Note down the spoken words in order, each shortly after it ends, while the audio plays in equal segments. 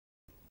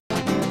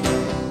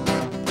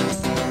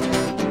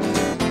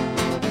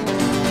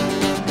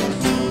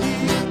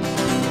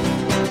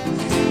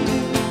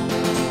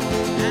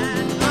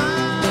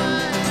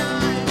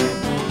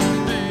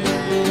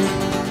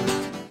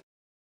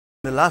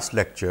the last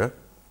lecture,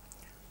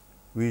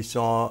 we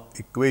saw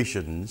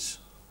equations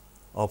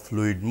of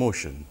fluid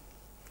motion,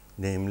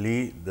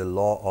 namely the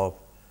law of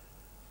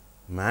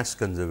mass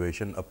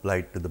conservation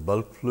applied to the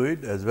bulk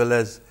fluid as well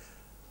as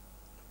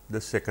the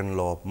second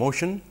law of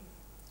motion,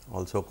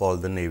 also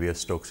called the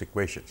Navier-Stokes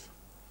equations.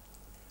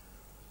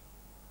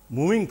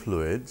 Moving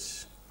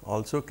fluids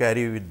also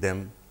carry with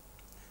them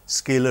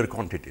scalar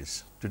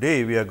quantities.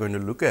 Today, we are going to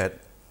look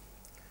at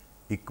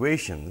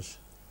equations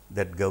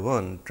that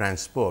govern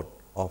transport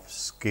of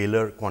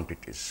scalar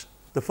quantities.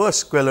 The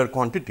first scalar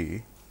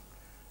quantity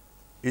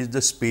is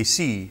the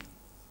specie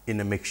in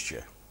a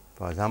mixture.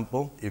 For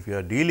example, if you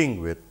are dealing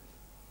with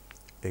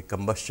a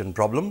combustion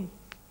problem,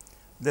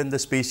 then the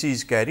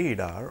species carried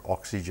are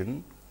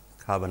oxygen,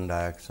 carbon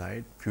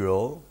dioxide,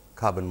 fuel,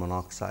 carbon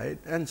monoxide,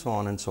 and so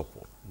on and so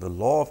forth. The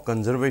law of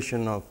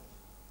conservation of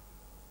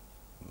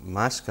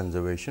mass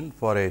conservation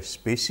for a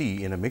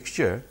specie in a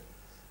mixture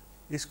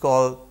is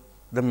called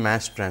the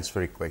mass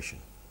transfer equation.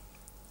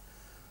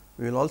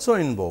 We will also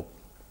invoke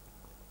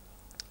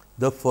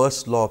the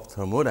first law of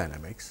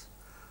thermodynamics,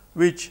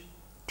 which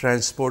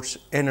transports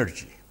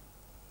energy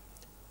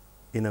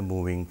in a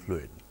moving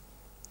fluid.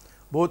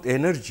 Both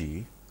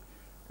energy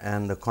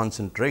and the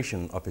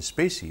concentration of a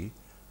specie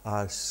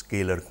are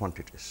scalar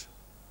quantities.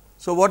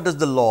 So, what does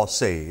the law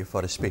say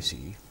for a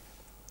specie?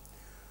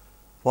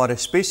 For a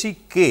specie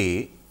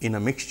k in a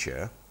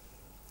mixture,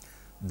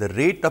 the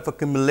rate of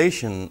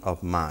accumulation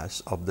of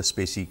mass of the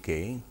specie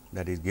k,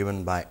 that is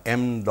given by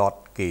m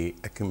dot k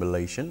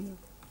accumulation,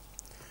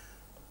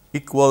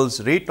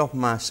 equals rate of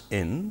mass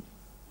in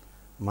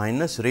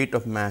minus rate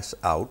of mass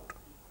out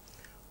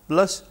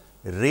plus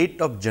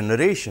rate of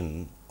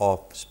generation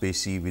of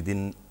specie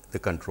within the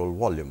control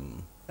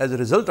volume. As a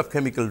result of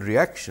chemical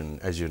reaction,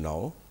 as you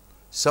know,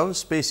 some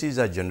species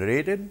are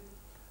generated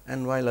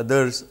and while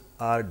others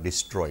are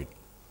destroyed.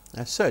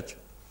 As such,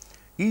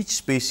 each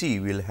specie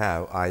will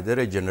have either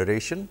a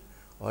generation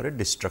or a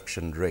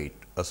destruction rate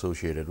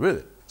associated with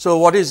it. So,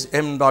 what is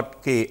m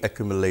dot k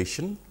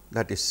accumulation?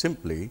 That is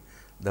simply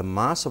the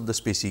mass of the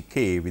specie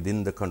k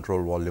within the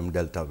control volume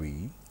delta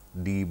V,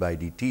 d by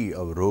dt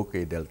of rho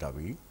k delta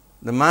V.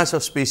 The mass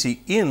of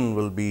specie in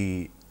will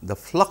be the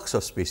flux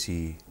of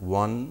specie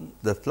 1,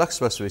 the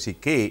flux of specie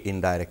k in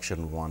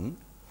direction 1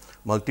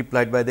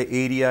 multiplied by the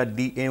area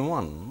dA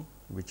 1,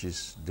 which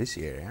is this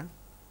area,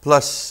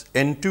 plus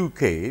N 2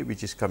 k,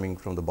 which is coming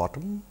from the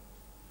bottom,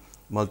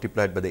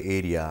 multiplied by the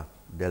area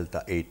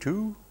delta A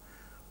 2,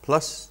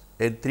 plus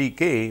N 3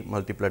 k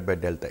multiplied by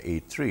delta A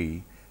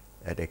 3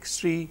 at x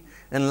 3,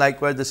 and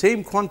likewise the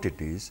same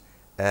quantities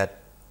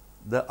at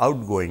the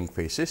outgoing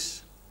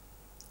faces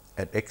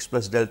at x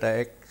plus delta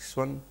x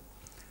 1,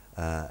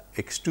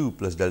 x 2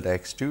 plus delta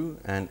x 2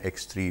 and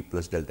x 3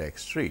 plus delta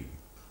x 3.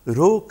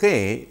 Rho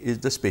k is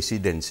the specie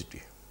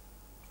density.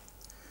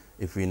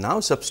 If we now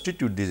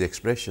substitute these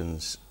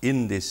expressions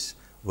in this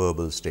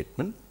verbal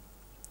statement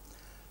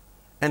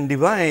and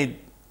divide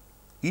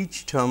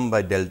each term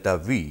by delta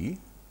V,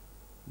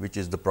 which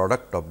is the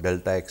product of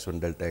delta x 1,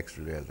 delta x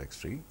 2, delta x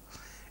 3,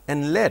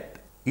 and let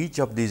each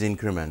of these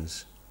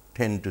increments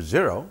tend to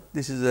 0,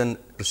 this is a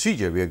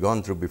procedure we have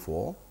gone through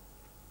before,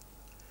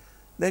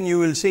 then you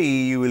will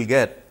see you will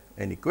get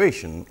an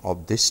equation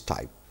of this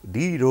type: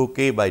 d rho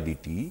k by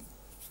dt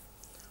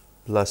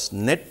plus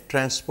net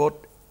transport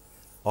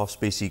of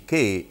specie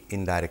k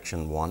in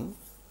direction 1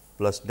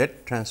 plus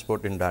net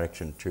transport in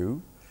direction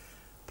 2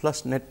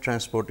 plus net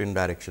transport in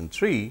direction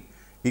 3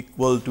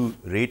 equal to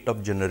rate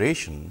of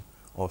generation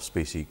of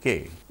specie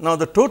k. Now,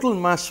 the total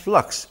mass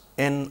flux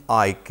n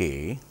I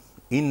k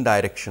in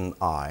direction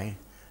I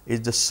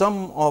is the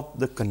sum of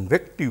the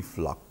convective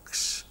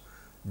flux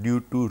due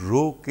to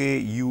rho k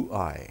u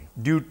I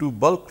due to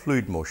bulk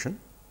fluid motion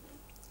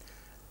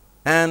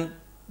and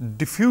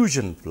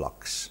diffusion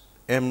flux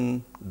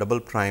m double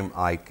prime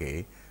I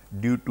k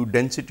due to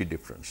density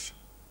difference.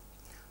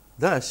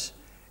 Thus,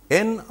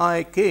 n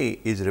I k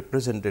is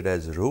represented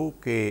as rho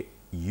k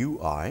u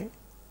I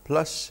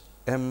plus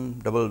m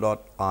double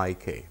dot I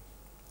k.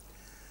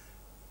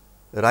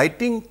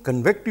 Writing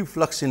convective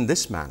flux in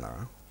this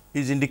manner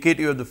is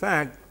indicative of the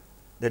fact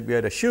that we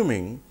are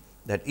assuming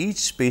that each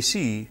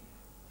specie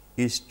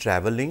is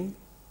traveling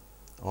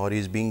or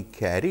is being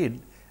carried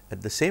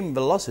at the same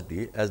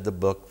velocity as the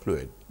bulk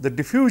fluid. The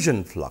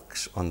diffusion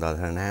flux, on the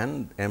other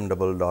hand, m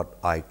double dot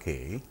I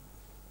k,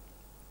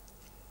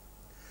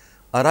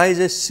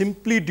 arises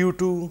simply due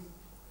to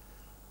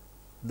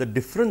the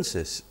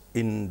differences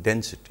in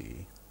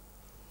density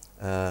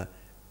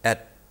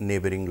at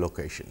neighboring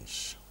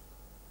locations.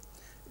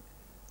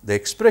 The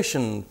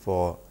expression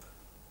for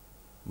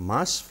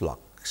mass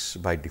flux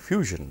by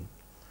diffusion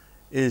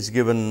is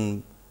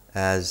given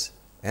as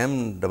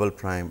m double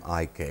prime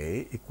I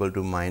k equal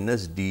to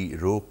minus d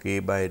rho k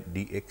by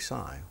dx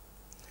I.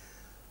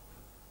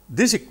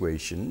 This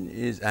equation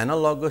is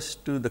analogous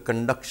to the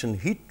conduction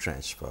heat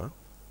transfer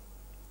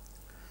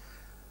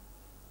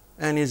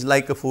and is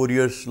like a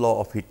Fourier's law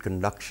of heat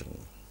conduction.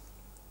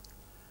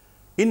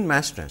 In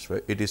mass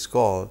transfer, it is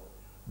called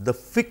the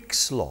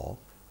Fick's law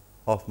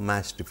of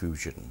mass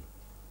diffusion.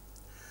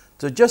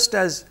 So, just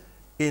as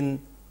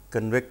in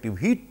convective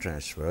heat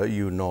transfer,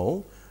 you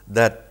know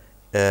that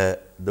the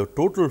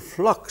total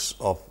flux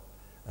of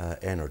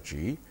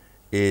energy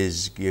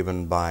is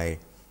given by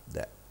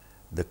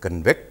the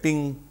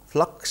convecting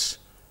flux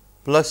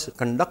plus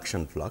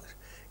conduction flux.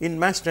 In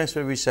mass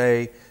transfer, we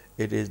say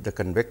it is the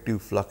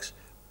convective flux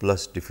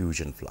plus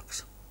diffusion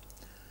flux.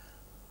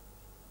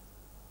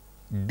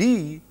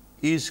 D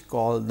is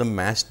called the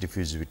mass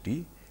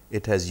diffusivity.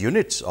 It has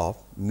units of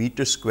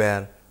meter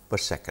square per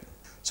second.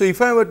 So,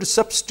 if I were to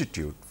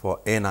substitute for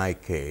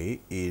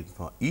Nik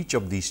for each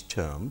of these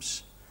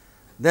terms,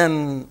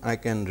 then I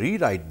can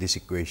rewrite this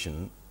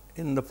equation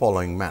in the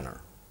following manner.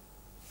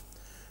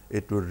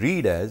 It would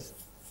read as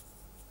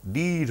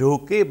d rho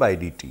k by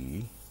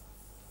dt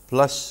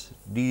plus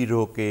d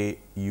rho k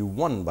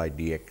u1 by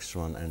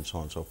dx1 and so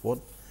on and so forth,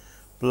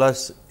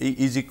 plus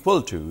is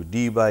equal to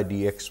d by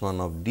dx1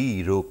 of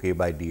d rho k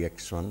by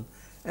dx1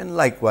 and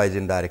likewise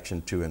in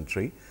direction 2 and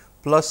 3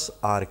 plus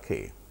r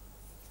k.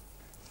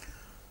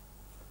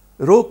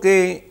 Rho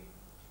k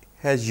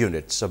has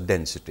units of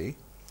density.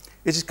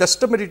 It is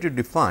customary to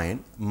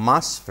define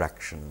mass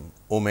fraction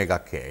omega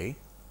k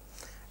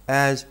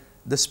as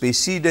the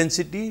specie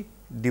density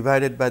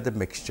divided by the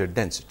mixture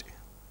density,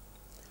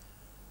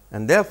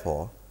 and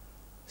therefore,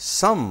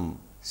 sum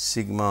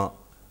sigma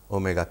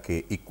omega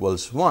k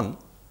equals 1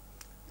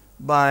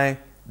 by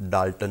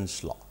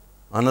Dalton's law.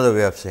 Another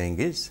way of saying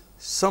is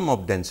sum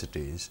of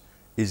densities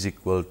is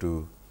equal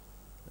to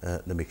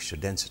the mixture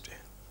density.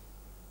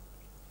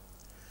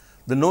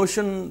 The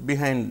notion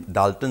behind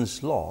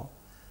Dalton's law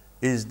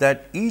is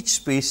that each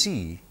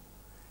specie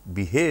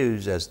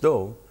behaves as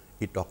though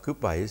it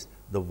occupies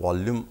the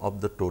volume of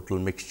the total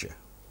mixture.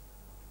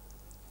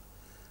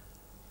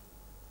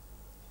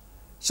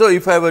 So,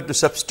 if I were to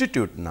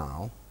substitute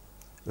now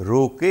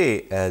rho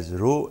k as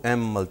rho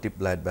m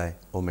multiplied by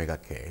omega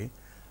k,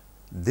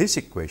 this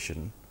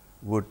equation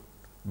would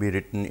be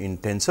written in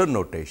tensor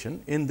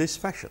notation in this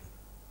fashion.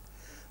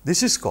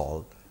 This is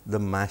called the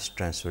mass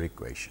transfer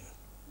equation.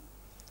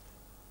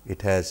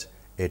 It has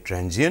a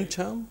transient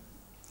term,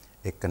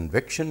 a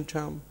convection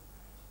term,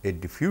 a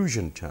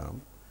diffusion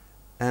term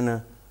and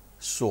a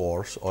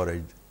source or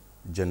a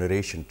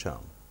generation term.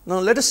 Now,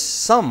 let us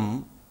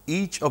sum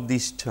each of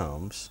these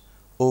terms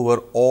over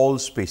all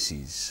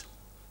species,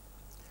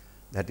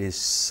 that is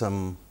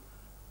sum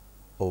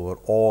over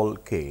all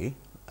k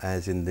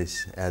as in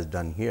this as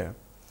done here.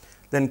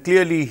 Then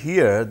clearly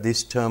here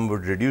this term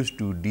would reduce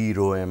to d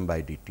rho m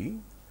by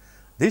dt,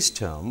 this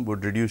term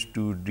would reduce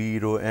to d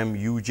rho m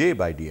u j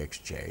by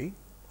dxj,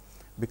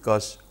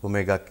 because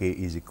omega k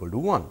is equal to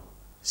 1.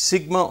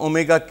 Sigma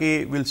omega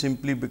k will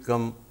simply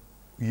become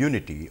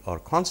unity or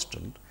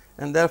constant,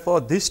 and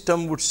therefore, this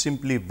term would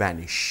simply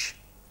vanish.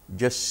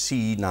 Just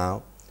see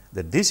now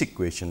that this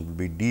equation will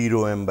be d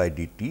rho m by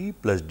dt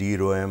plus d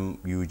rho m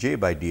u j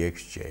by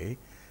dxj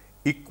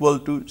equal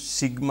to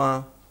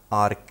sigma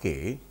r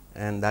k,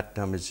 and that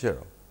term is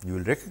 0. You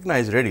will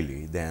recognize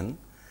readily then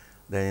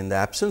that in the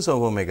absence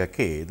of omega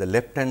k, the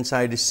left hand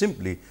side is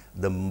simply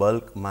the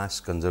bulk mass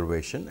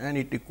conservation and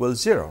it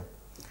equals 0.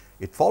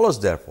 It follows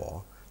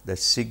therefore, that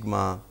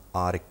sigma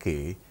r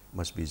k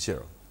must be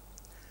 0.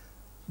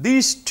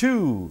 These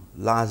two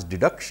last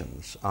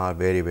deductions are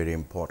very, very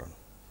important.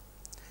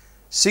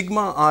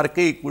 Sigma r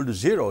k equal to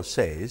 0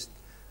 says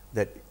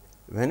that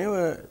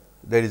whenever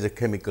there is a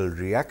chemical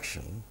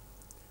reaction,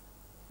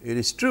 it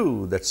is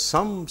true that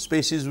some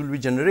species will be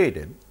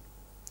generated,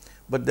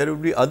 but there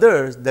will be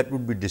others that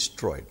would be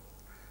destroyed,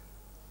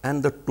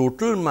 and the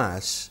total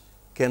mass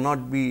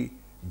cannot be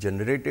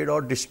generated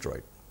or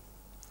destroyed.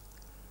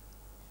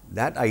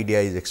 That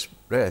idea is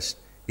expressed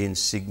in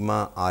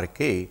sigma r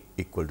k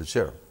equal to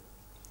 0.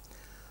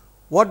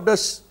 What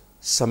does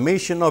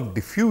summation of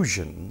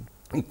diffusion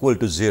equal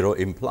to 0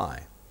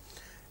 imply?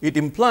 It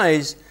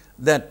implies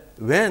that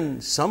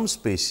when some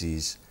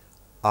species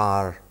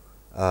are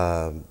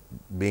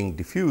being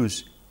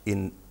diffused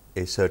in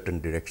a certain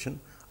direction,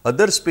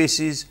 other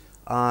species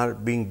are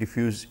being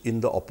diffused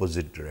in the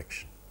opposite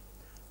direction,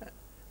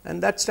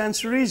 and that stands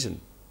to reason.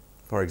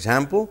 For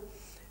example,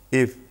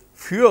 if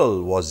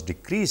fuel was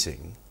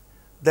decreasing,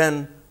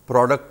 then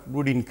product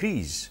would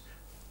increase.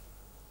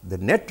 The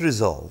net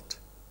result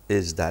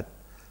is that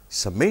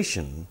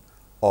summation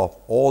of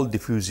all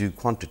diffusive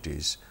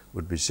quantities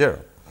would be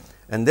 0,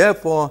 and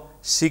therefore,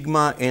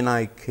 sigma n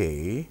I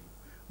k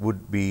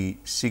would be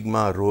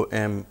sigma rho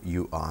m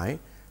u I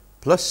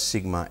plus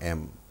sigma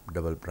m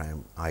double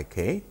prime I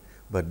k,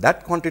 but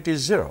that quantity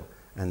is 0,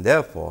 and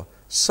therefore,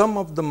 some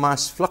of the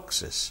mass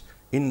fluxes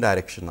in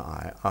direction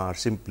I are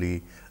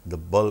simply the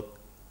bulk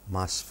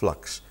mass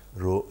flux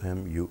rho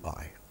m u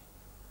I.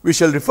 We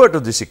shall refer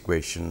to this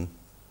equation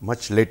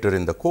much later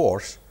in the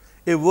course.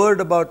 A word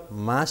about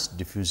mass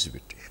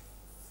diffusivity.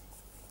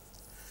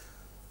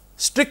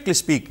 Strictly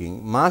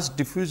speaking, mass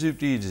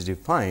diffusivity is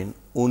defined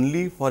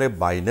only for a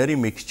binary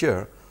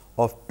mixture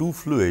of two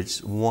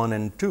fluids 1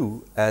 and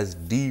 2 as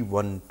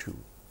D12.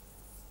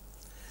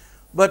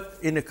 But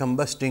in a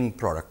combusting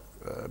product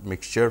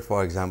mixture,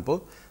 for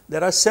example,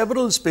 there are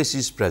several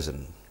species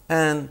present,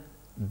 and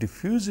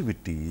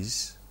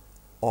diffusivities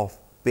of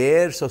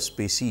pairs of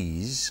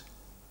species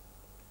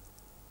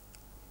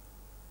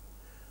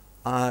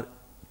are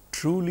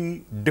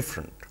truly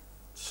different.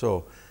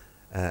 So,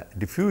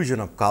 diffusion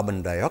of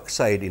carbon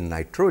dioxide in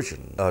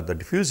nitrogen, or the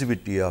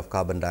diffusivity of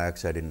carbon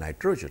dioxide in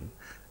nitrogen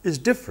is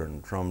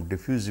different from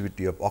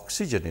diffusivity of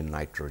oxygen in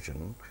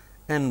nitrogen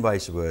and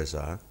vice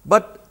versa.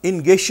 But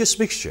in gaseous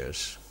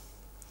mixtures,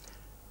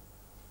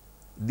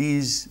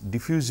 these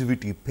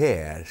diffusivity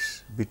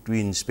pairs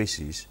between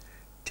species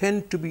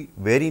tend to be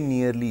very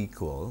nearly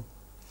equal,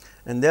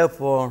 and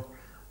therefore,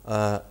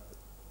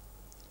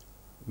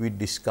 we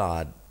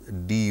discard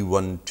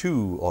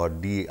D12 or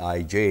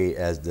Dij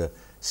as the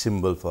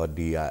symbol for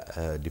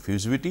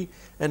diffusivity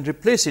and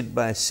replace it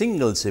by a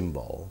single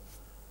symbol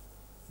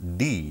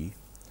D,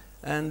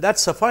 and that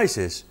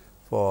suffices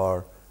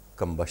for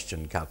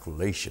combustion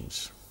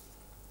calculations.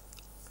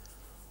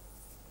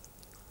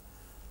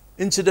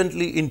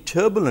 Incidentally, in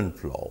turbulent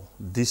flow,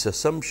 this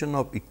assumption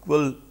of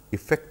equal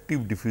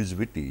effective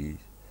diffusivity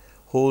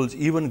holds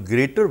even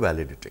greater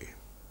validity.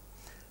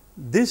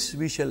 This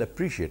we shall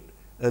appreciate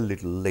a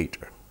little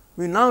later.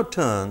 We now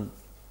turn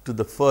to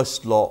the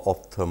first law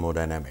of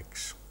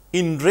thermodynamics.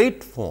 In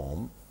rate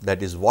form,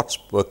 that is watts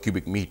per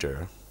cubic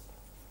meter,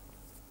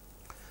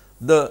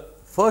 the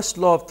first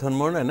law of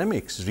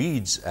thermodynamics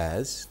reads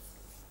as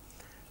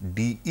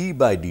dE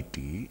by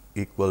dt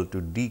equal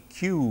to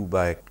dQ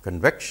by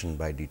convection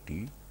by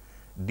dt,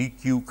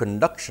 dQ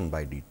conduction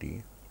by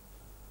dt,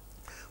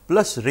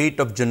 plus rate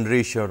of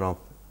generation of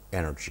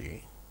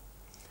energy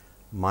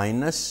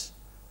minus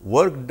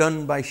work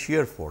done by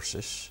shear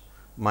forces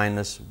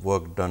minus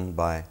work done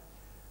by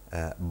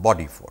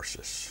body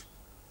forces.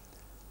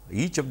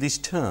 Each of these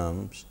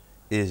terms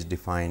is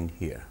defined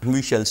here.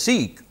 We shall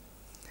seek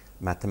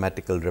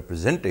mathematical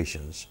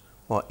representations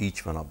for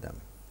each one of them.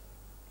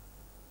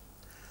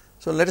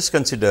 So, let us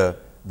consider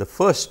the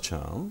first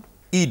term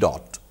E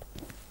dot.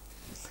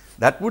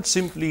 That would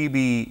simply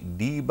be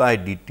d by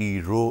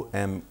dt rho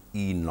m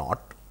E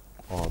naught,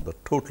 or the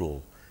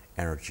total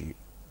energy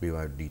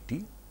divided by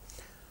dt.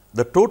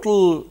 The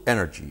total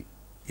energy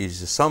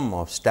is the sum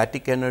of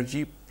static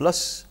energy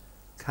plus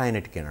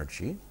kinetic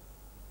energy,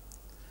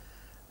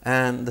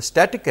 and the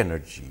static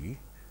energy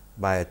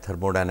by a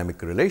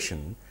thermodynamic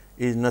relation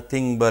is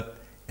nothing but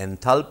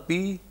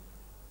enthalpy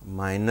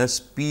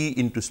minus P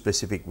into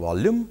specific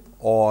volume,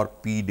 or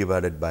P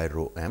divided by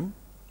rho m,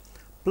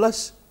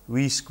 plus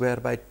V square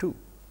by 2.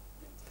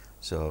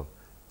 So,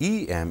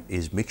 E m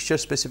is mixture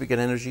specific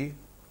energy,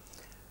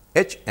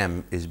 H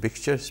m is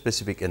mixture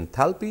specific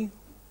enthalpy,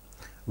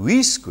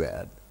 V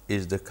squared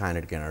is the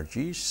kinetic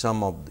energy,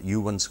 sum of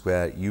U1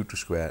 square, U2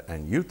 square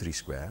and U3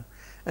 square,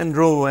 and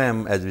rho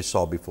m, as we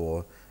saw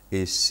before,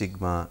 is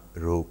sigma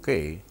rho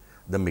k,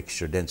 the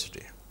mixture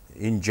density.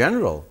 In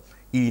general,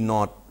 E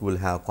naught will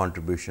have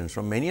contributions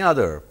from many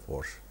other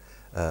force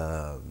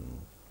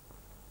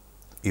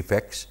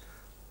effects,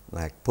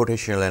 like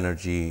potential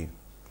energy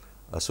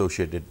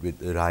associated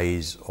with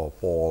rise or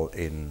fall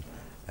in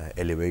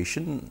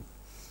elevation,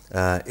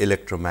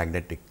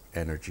 electromagnetic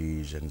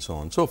energies and so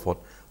on and so forth,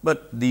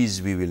 but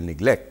these we will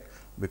neglect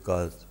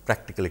because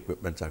practical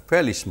equipments are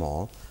fairly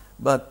small,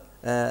 but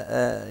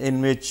in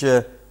which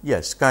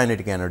yes,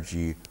 kinetic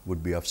energy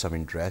would be of some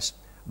interest,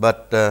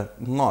 but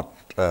not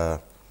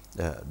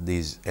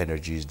these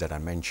energies that I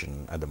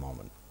mentioned at the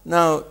moment.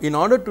 Now, in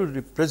order to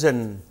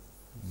represent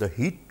the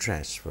heat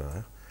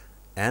transfer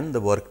and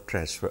the work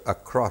transfer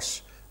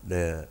across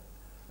the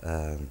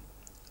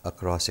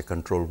across a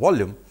control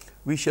volume,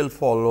 we shall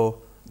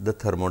follow the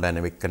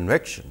thermodynamic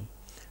convection.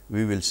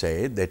 We will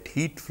say that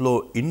heat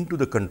flow into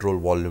the control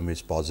volume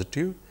is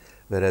positive,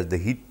 whereas the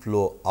heat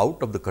flow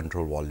out of the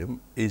control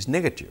volume is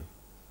negative.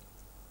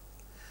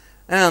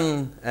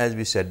 And as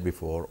we said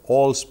before,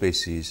 all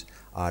species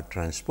are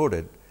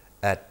transported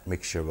at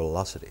mixture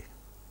velocity.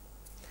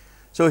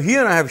 So,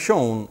 here I have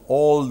shown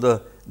all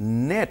the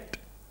net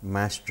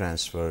mass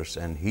transfers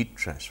and heat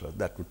transfer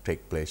that would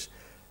take place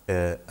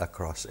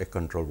across a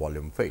control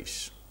volume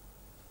phase.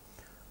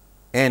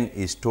 N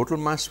is total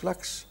mass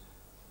flux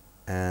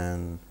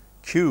and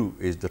Q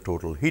is the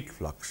total heat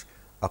flux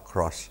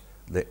across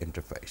the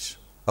interface,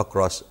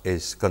 across a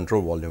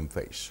control volume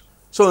phase.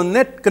 So,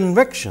 net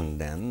convection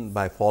then,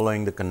 by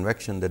following the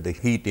convection that the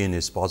heat in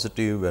is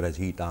positive, whereas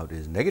heat out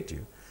is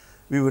negative,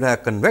 we would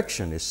have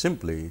convection is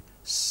simply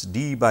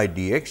d by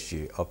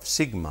dxj of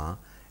sigma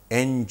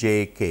n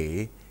j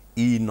k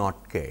E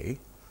naught k,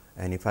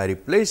 and if I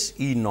replace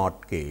E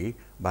naught k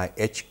by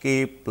h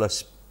k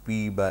plus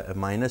p by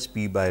minus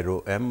p by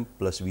rho m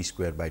plus v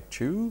square by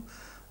 2,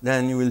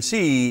 then you will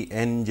see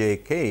n j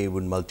k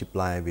would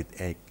multiply with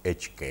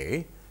h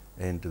k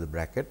into the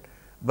bracket,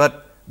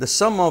 but the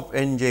sum of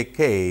n j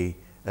k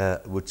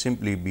would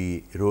simply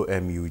be rho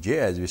m u j,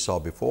 as we saw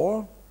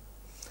before,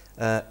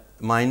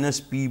 minus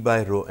p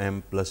by rho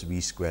m plus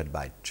v squared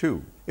by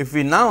 2. If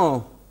we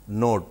now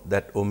note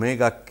that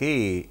omega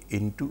k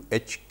into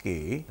h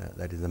k,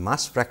 that is the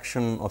mass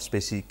fraction of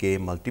species k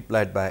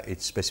multiplied by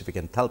its specific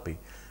enthalpy,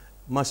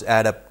 must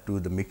add up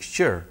to the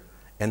mixture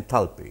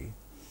enthalpy,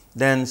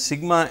 then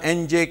sigma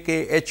njk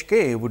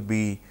hk would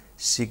be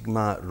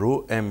sigma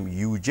rho m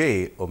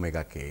uj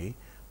omega k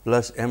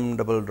plus m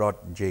double dot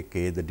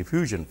jk, the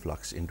diffusion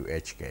flux into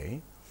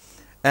hk,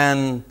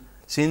 and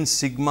since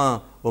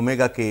sigma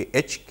omega k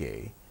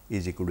hk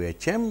is equal to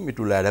hm, it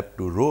will add up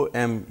to rho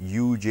m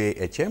uj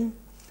hm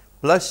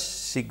plus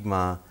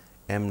sigma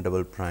m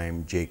double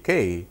prime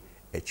jk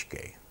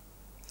hk.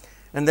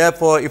 And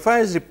therefore, if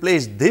I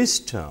replace this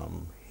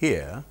term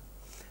here,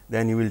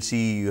 then you will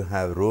see you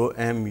have rho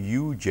m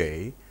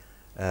uj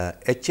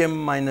hm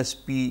minus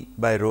p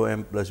by rho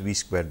m plus v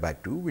squared by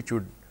 2, which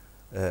would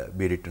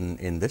be written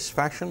in this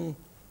fashion,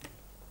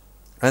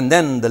 and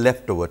then the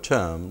leftover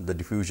term, the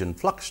diffusion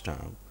flux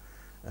term,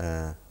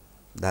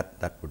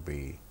 that would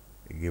be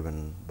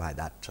given by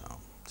that term.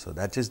 So,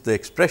 that is the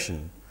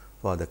expression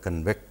for the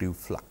convective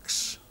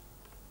flux.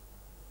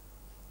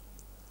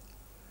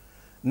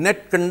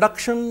 Net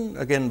conduction,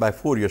 again by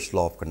Fourier's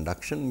law of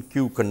conduction,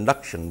 Q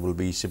conduction will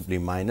be simply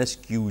minus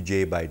Q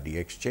j by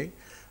dxj,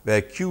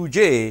 where Q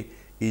j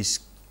is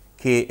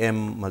K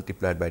m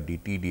multiplied by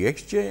dt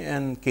dxj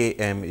and K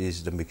m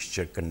is the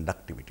mixture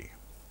conductivity.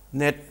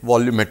 Net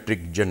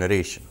volumetric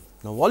generation.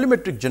 Now,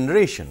 volumetric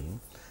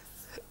generation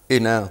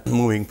in a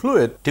moving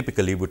fluid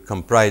typically would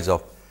comprise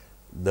of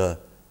the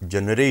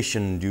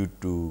generation due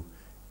to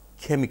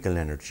chemical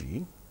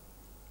energy,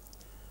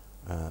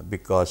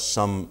 because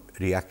some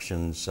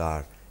reactions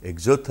are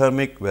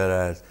exothermic,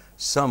 whereas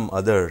some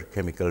other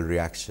chemical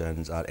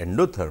reactions are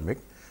endothermic.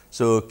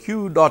 So,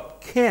 Q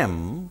dot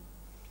chem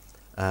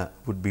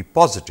would be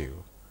positive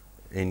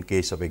in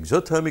case of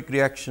exothermic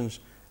reactions,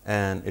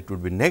 and it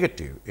would be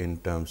negative in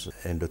terms of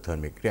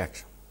endothermic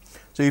reaction.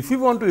 So, if you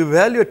want to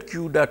evaluate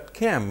Q dot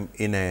chem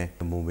in a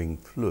moving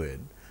fluid,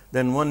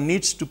 then one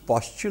needs to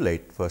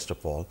postulate first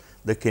of all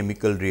the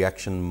chemical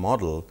reaction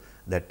model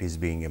that is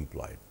being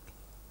employed.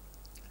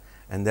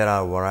 And there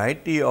are a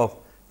variety of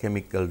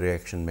chemical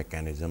reaction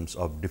mechanisms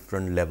of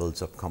different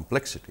levels of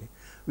complexity.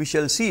 We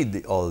shall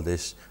see all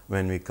this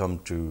when we come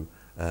to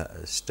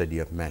study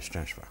of mass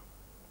transfer.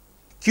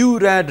 Q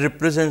rad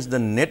represents the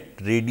net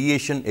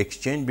radiation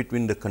exchange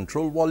between the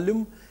control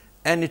volume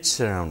and its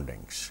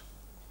surroundings.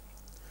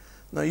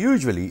 Now,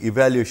 usually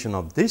evaluation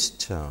of this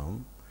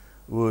term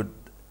would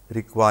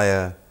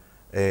require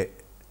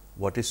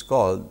what is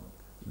called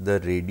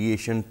the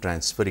radiation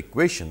transfer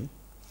equation,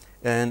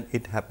 and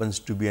it happens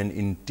to be an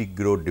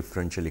integral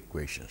differential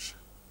equations.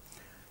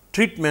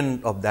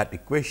 Treatment of that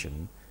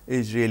equation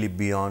is really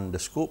beyond the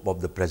scope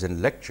of the present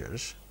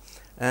lectures,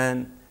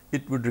 and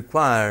it would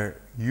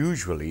require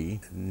usually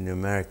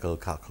numerical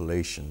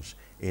calculations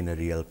in a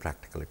real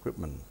practical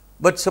equipment.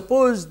 But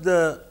suppose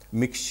the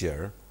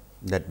mixture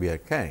that we are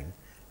carrying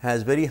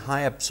has very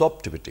high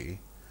absorptivity,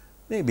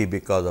 maybe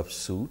because of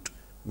soot,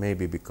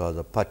 maybe because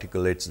of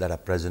particulates that are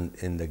present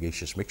in the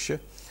gaseous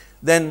mixture,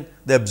 then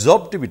the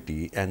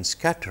absorptivity and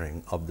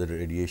scattering of the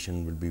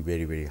radiation will be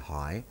very, very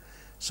high.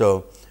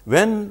 So,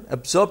 when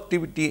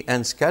absorptivity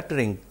and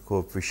scattering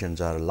coefficients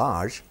are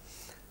large,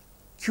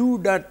 Q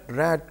dot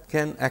rad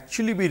can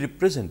actually be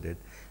represented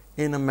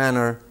in a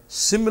manner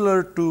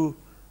similar to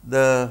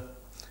the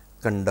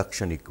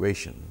conduction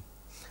equation,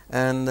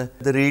 and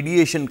the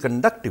radiation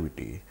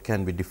conductivity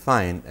can be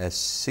defined as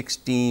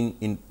 16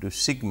 into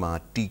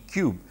sigma T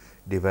cube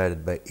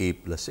divided by A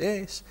plus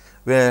S,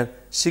 where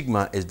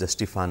sigma is the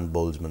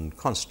Stefan-Boltzmann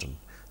constant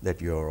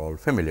that you are all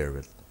familiar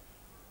with.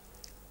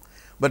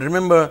 But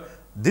remember,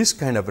 this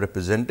kind of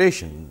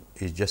representation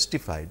is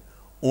justified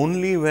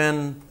only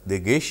when the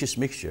gaseous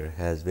mixture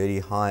has very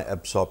high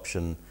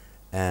absorption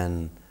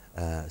and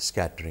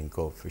scattering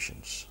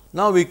coefficients.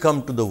 Now, we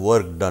come to the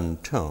work done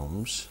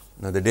terms.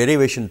 Now, the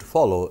derivation to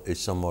follow is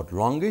somewhat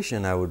longish,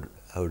 and I would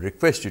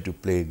request you to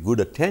pay good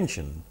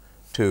attention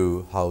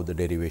to how the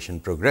derivation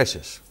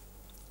progresses.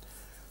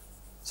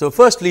 So,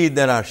 firstly,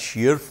 there are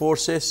shear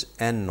forces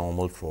and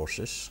normal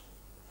forces.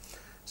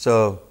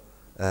 So,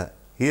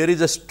 here is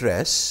a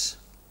stress.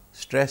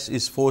 Stress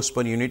is force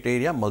per unit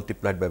area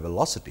multiplied by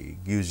velocity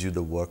gives you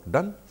the work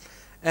done,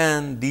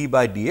 and d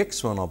by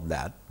dx1 of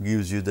that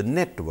gives you the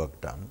net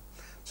work done.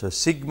 So,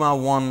 sigma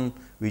 1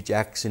 which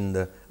acts in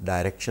the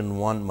direction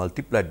 1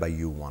 multiplied by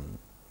u1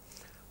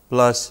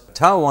 plus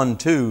tau 1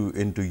 2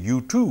 into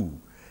u2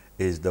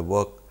 is the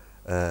work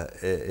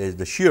is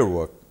the shear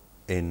work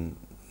in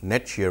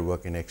net shear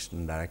work in x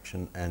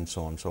direction, and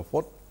so on and so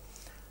forth.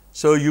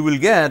 So, you will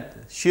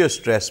get shear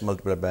stress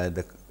multiplied by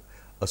the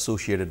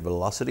associated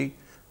velocity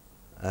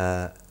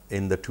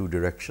in the two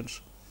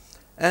directions,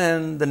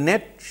 and the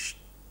net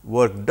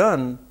work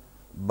done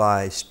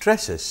by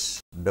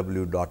stresses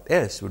W dot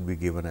S would be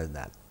given as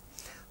that.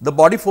 The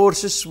body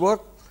forces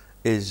work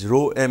is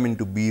rho m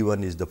into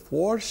B1 is the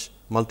force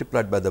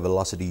multiplied by the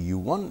velocity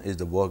u1 is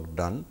the work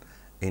done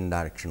in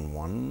direction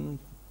 1,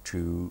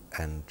 2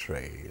 and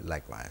 3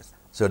 likewise.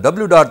 So,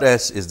 W dot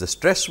S is the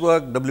stress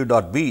work, W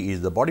dot B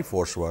is the body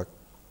force work,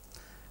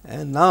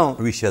 and now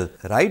we shall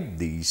write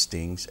these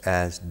things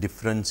as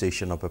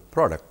differentiation of a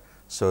product.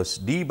 So,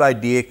 d by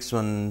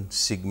dx1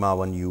 sigma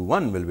 1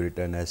 u1 will be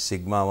written as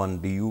sigma 1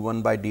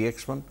 du1 by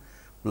dx1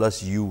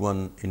 plus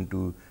u1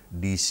 into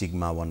d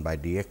sigma 1 by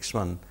dx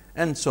 1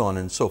 and so on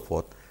and so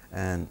forth.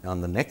 And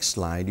on the next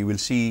slide, you will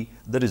see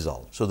the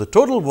result. So, the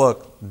total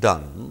work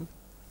done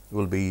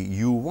will be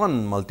u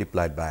 1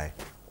 multiplied by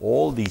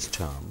all these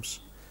terms,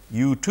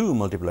 u 2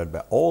 multiplied by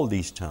all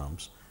these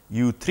terms,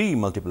 u 3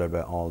 multiplied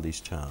by all these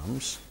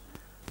terms,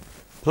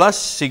 plus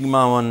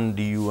sigma 1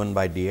 du 1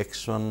 by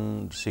dx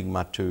 1,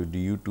 sigma 2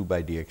 du 2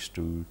 by dx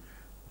 2,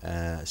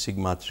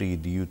 sigma 3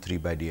 du 3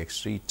 by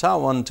dx 3, tau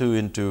 1 2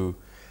 into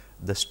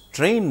the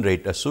strain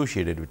rate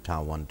associated with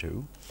tau 1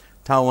 2,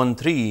 tau 1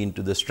 3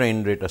 into the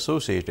strain rate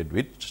associated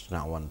with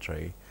tau 1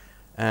 3,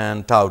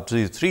 and tau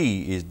 2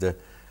 3 is the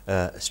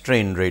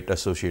strain rate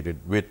associated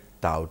with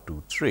tau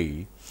 2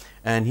 3.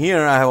 And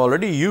here I have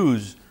already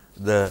used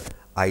the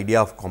idea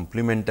of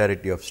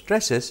complementarity of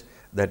stresses,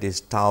 that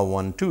is tau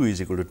 1 2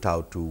 is equal to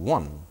tau 2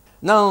 1.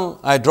 Now,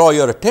 I draw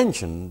your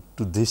attention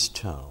to this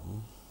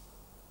term.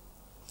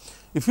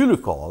 If you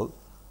recall,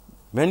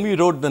 when we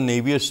wrote the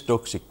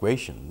Navier-Stokes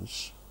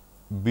equations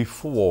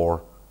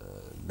before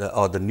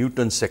the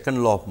Newton's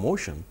second law of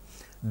motion,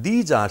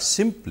 these are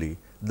simply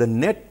the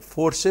net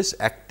forces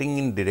acting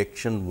in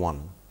direction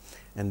 1,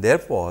 and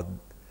therefore,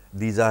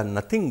 these are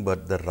nothing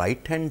but the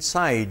right hand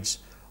sides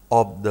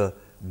of the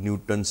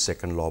Newton's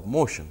second law of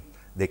motion.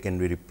 They can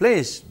be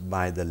replaced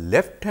by the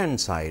left hand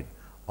side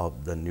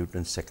of the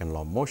Newton's second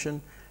law of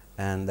motion,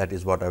 and that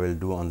is what I will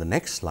do on the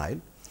next slide.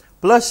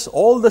 Plus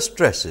all the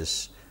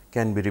stresses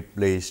can be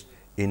replaced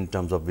in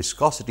terms of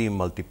viscosity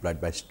multiplied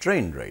by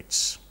strain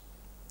rates.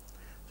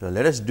 So,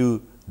 let us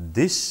do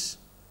this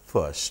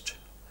first.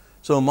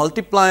 So,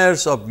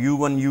 multipliers of u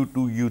 1, u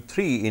 2, u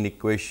 3 in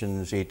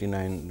equations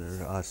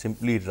 89 are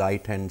simply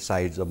right hand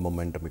sides of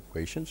momentum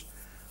equations.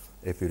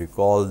 If you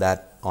recall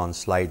that on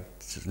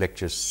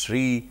lectures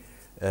 3,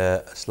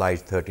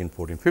 slides 13,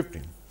 14,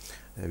 15.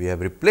 We have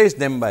replaced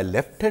them by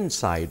left hand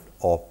side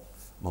of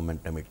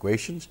momentum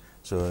equations.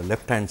 So,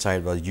 left hand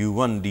side was u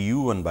 1 du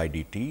 1 by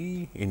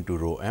dt into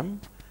rho m,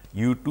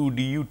 u 2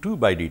 du 2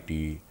 by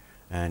dt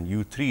and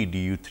u 3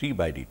 du 3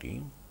 by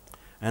dt.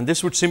 And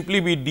this would simply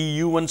be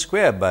du 1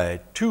 square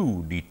by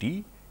 2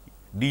 dt,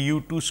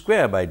 du 2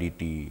 square by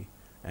dt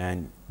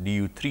and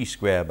du 3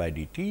 square by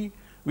dt,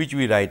 which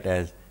we write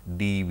as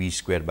dv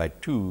square by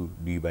 2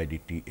 d by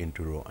dt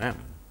into rho m.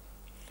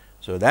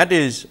 So, that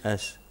is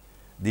as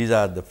these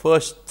are the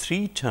first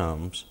three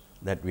terms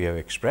that we have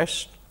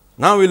expressed.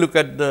 Now, we look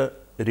at the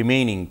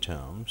remaining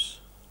terms.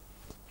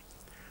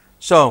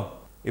 So,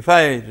 if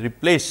I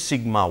replace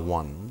sigma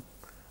 1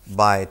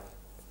 by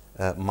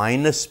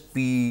minus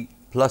p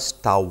plus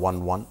tau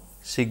 1 1,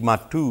 sigma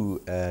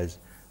 2 as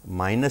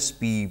minus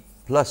p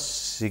plus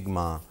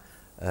sigma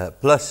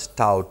plus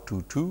tau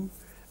 2 2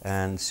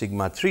 and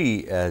sigma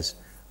 3 as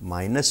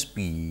minus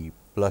p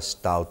plus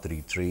tau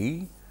 3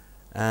 3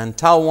 and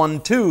tau 1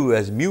 2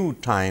 as mu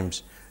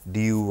times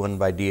du 1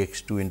 by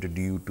dx 2 into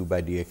du 2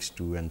 by dx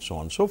 2 and so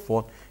on and so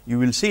forth. You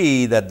will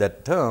see that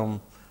that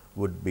term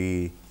would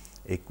be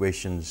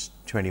equations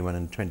 21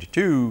 and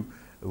 22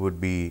 would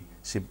be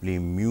simply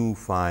mu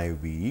phi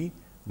v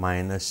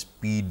minus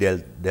p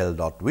del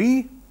dot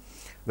v,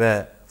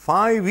 where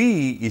phi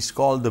v is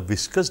called the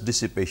viscous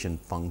dissipation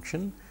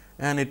function,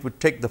 and it would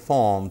take the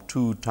form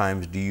 2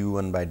 times du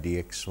 1 by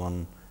dx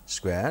 1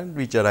 squared,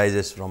 which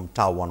arises from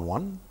tau 1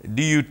 1,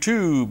 du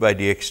 2 by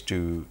dx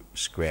 2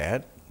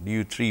 squared,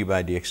 du 3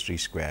 by dx 3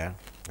 square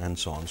and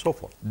so on and so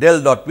forth.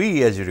 Del dot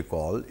v, as you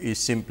recall, is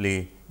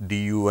simply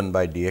du 1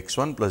 by dx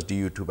 1 plus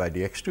du 2 by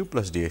dx 2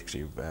 plus dx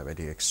 3 by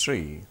dx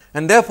 3.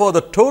 And therefore,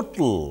 the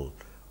total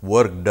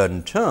work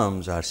done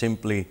terms are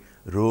simply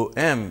rho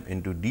m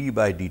into d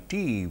by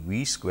dt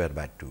v square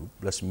by 2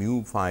 plus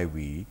mu phi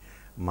v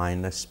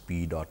minus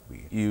p dot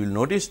v. You will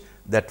notice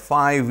that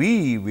phi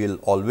v will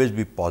always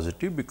be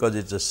positive, because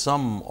it is the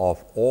sum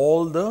of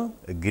all the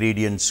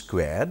gradients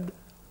squared.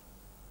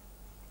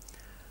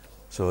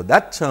 So,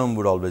 that term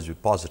would always be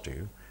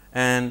positive,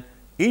 and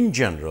in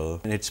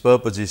general its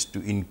purpose is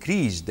to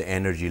increase the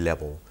energy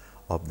level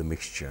of the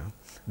mixture.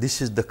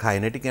 This is the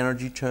kinetic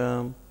energy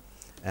term,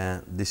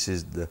 and this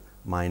is the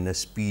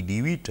minus p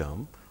dv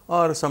term,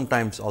 or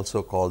sometimes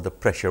also called the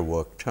pressure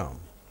work term.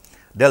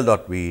 Del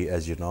dot v,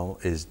 as you know,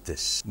 is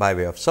this. By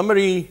way of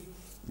summary,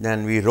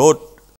 then we wrote